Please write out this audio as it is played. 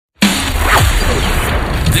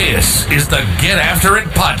This is the Get After It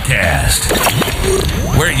podcast,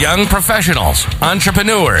 where young professionals,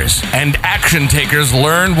 entrepreneurs, and action takers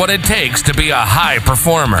learn what it takes to be a high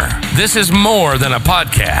performer. This is more than a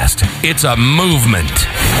podcast. It's a movement.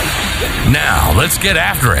 Now, let's get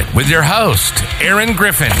after it with your host, Aaron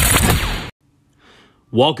Griffin.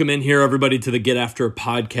 Welcome in here, everybody, to the Get After It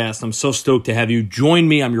podcast. I'm so stoked to have you join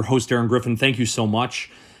me. I'm your host, Aaron Griffin. Thank you so much.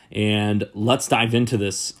 And let's dive into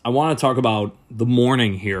this. I want to talk about the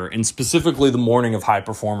morning here, and specifically the morning of high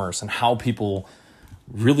performers and how people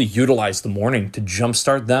really utilize the morning to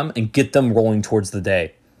jumpstart them and get them rolling towards the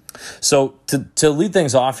day. So to lead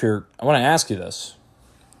things off here, I want to ask you this.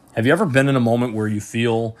 Have you ever been in a moment where you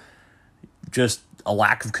feel just a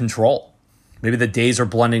lack of control? Maybe the days are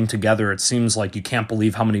blending together. It seems like you can't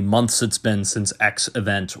believe how many months it's been since X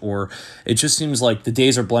event, or it just seems like the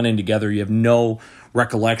days are blending together. You have no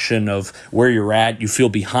recollection of where you're at. You feel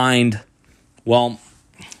behind. Well,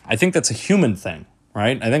 I think that's a human thing,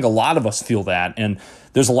 right? I think a lot of us feel that, and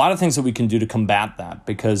there's a lot of things that we can do to combat that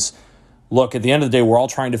because, look, at the end of the day, we're all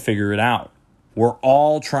trying to figure it out. We're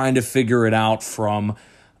all trying to figure it out from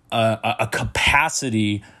a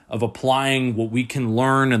capacity of applying what we can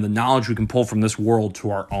learn and the knowledge we can pull from this world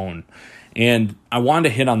to our own. And I wanted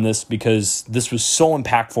to hit on this because this was so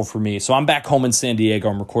impactful for me. So I'm back home in San Diego.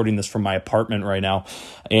 I'm recording this from my apartment right now.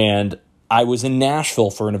 And I was in Nashville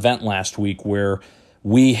for an event last week where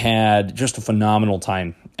we had just a phenomenal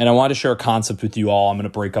time. And I wanted to share a concept with you all. I'm going to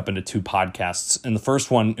break up into two podcasts. And the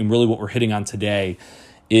first one, and really what we're hitting on today,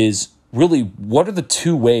 is really what are the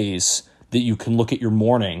two ways that you can look at your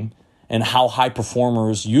morning and how high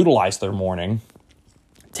performers utilize their morning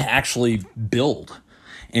to actually build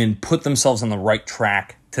and put themselves on the right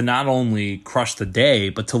track to not only crush the day,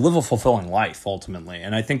 but to live a fulfilling life ultimately.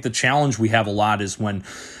 And I think the challenge we have a lot is when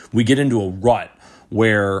we get into a rut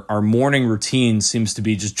where our morning routine seems to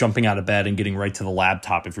be just jumping out of bed and getting right to the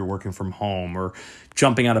laptop if you're working from home, or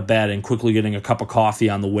jumping out of bed and quickly getting a cup of coffee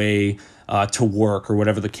on the way to work, or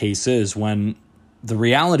whatever the case is, when the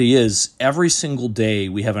reality is every single day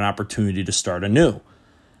we have an opportunity to start anew.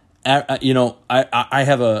 I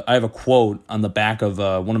have a quote on the back of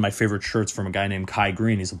one of my favorite shirts from a guy named Kai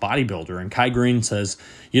Green. He's a bodybuilder, and Kai Green says,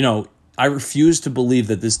 I refuse to believe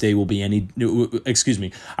that this day will be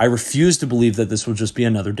I refuse to believe that this will just be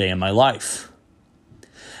another day in my life.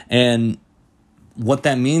 And what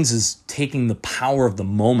that means is taking the power of the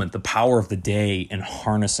moment, the power of the day, and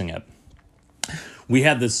harnessing it. We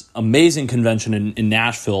had this amazing convention in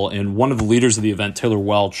Nashville, and one of the leaders of the event, Taylor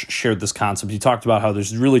Welch, shared this concept. He talked about how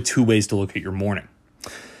there's really two ways to look at your morning.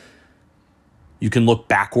 You can look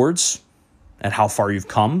backwards at how far you've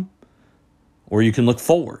come, or you can look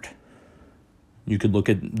forward. You could look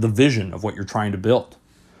at the vision of what you're trying to build.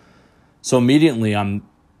 So immediately I'm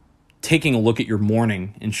taking a look at your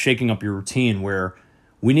morning and shaking up your routine, where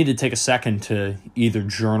we need to take a second to either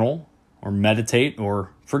journal or meditate,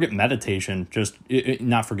 or forget meditation,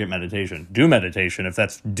 not forget meditation. Do meditation if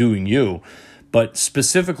that's doing you, but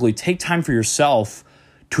specifically take time for yourself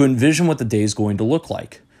to envision what the day is going to look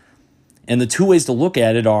like. And the two ways to look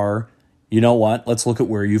at it are, let's look at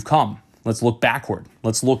where you've come. Let's look backward.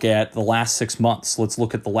 Let's look at the last 6 months. Let's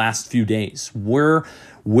look at the last few days. Where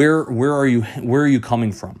are you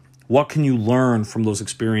coming from? What can you learn from those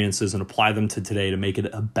experiences and apply them to today to make it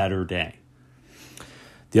a better day?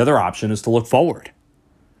 The other option is to look forward.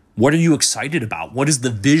 What are you excited about? What is the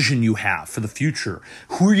vision you have for the future?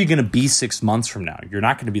 Who are you going to be 6 months from now? You're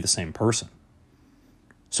not going to be the same person.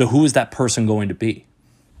 So who is that person going to be?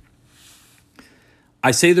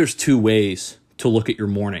 I say there's two ways to look at your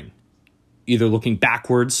morning. Either looking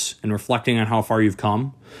backwards and reflecting on how far you've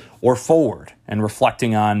come, or forward and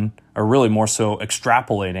reflecting on, or really more so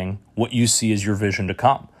extrapolating what you see as your vision to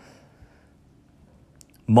come.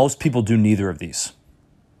 Most people do neither of these.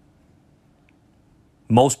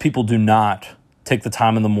 Most people do not take the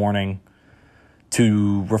time in the morning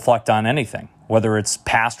to reflect on anything, whether it's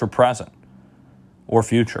past or present, or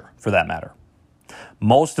future for that matter.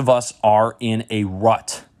 Most of us are in a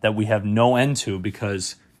rut that we have no end to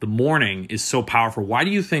because the morning is so powerful. Why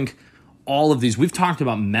do you think all of these, we've talked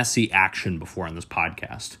about messy action before in this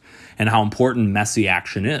podcast and how important messy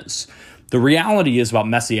action is. The reality is about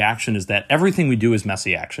messy action is that everything we do is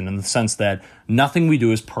messy action in the sense that nothing we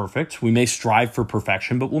do is perfect. We may strive for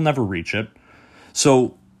perfection, but we'll never reach it.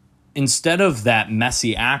 So instead of that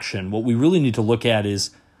messy action, what we really need to look at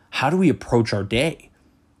is how do we approach our day?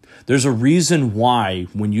 There's a reason why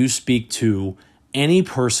when you speak to any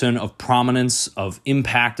person of prominence, of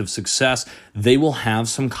impact, of success, they will have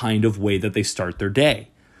some kind of way that they start their day.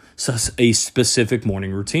 So a specific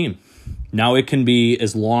morning routine. Now, it can be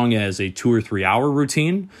as long as a 2 or 3 hour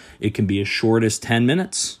routine. It can be as short as 10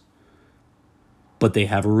 minutes. But they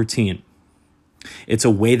have a routine. It's a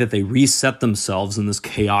way that they reset themselves in this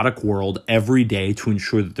chaotic world every day to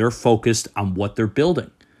ensure that they're focused on what they're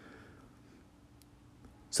building.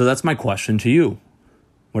 So that's my question to you.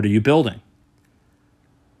 What are you building?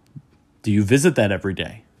 Do you visit that every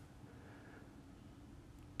day?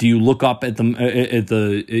 Do you look up at the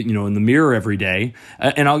in the mirror every day?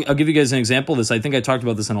 And I'll give you guys an example of this. I think I talked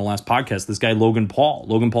about this in the last podcast. This guy, Logan Paul.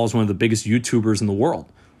 Logan Paul is one of the biggest YouTubers in the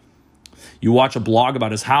world. You watch a blog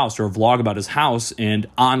about his house or a vlog about his house, and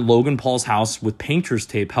on Logan Paul's house with painter's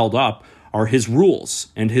tape held up are his rules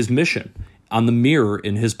and his mission on the mirror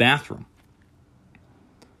in his bathroom.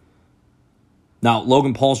 Now,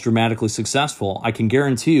 Logan Paul's dramatically successful. I can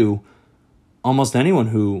guarantee you almost anyone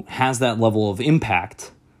who has that level of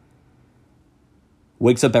impact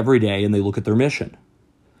wakes up every day and they look at their mission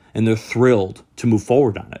and they're thrilled to move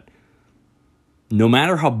forward on it. No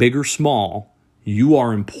matter how big or small, you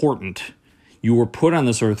are important. You were put on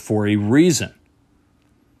this earth for a reason.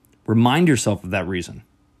 Remind yourself of that reason.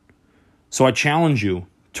 So I challenge you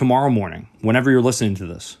tomorrow morning, whenever you're listening to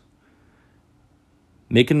this,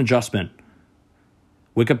 make an adjustment.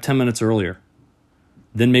 Wake up 10 minutes earlier,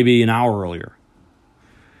 then maybe an hour earlier.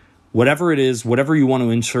 Whatever it is, whatever you want to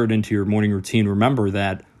insert into your morning routine, remember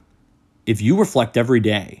that if you reflect every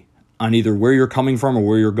day on either where you're coming from or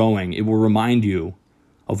where you're going, it will remind you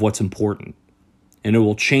of what's important. And it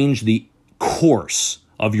will change the course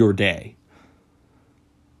of your day.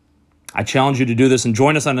 I challenge you to do this and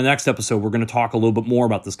join us on the next episode. We're going to talk a little bit more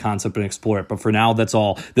about this concept and explore it. But for now, that's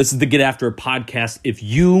all. This is the Get After It podcast. If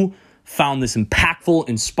you found this impactful,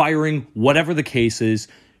 inspiring, whatever the case is,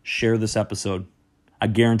 share this episode. I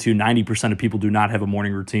guarantee you 90% of people do not have a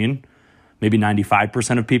morning routine, maybe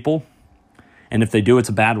 95% of people. And if they do, it's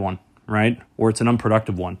a bad one, right? Or it's an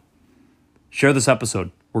unproductive one. Share this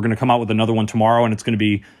episode. We're going to come out with another one tomorrow, and it's going to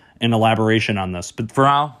be an elaboration on this. But for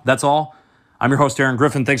now, that's all. I'm your host, Aaron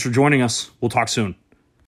Griffin. Thanks for joining us. We'll talk soon.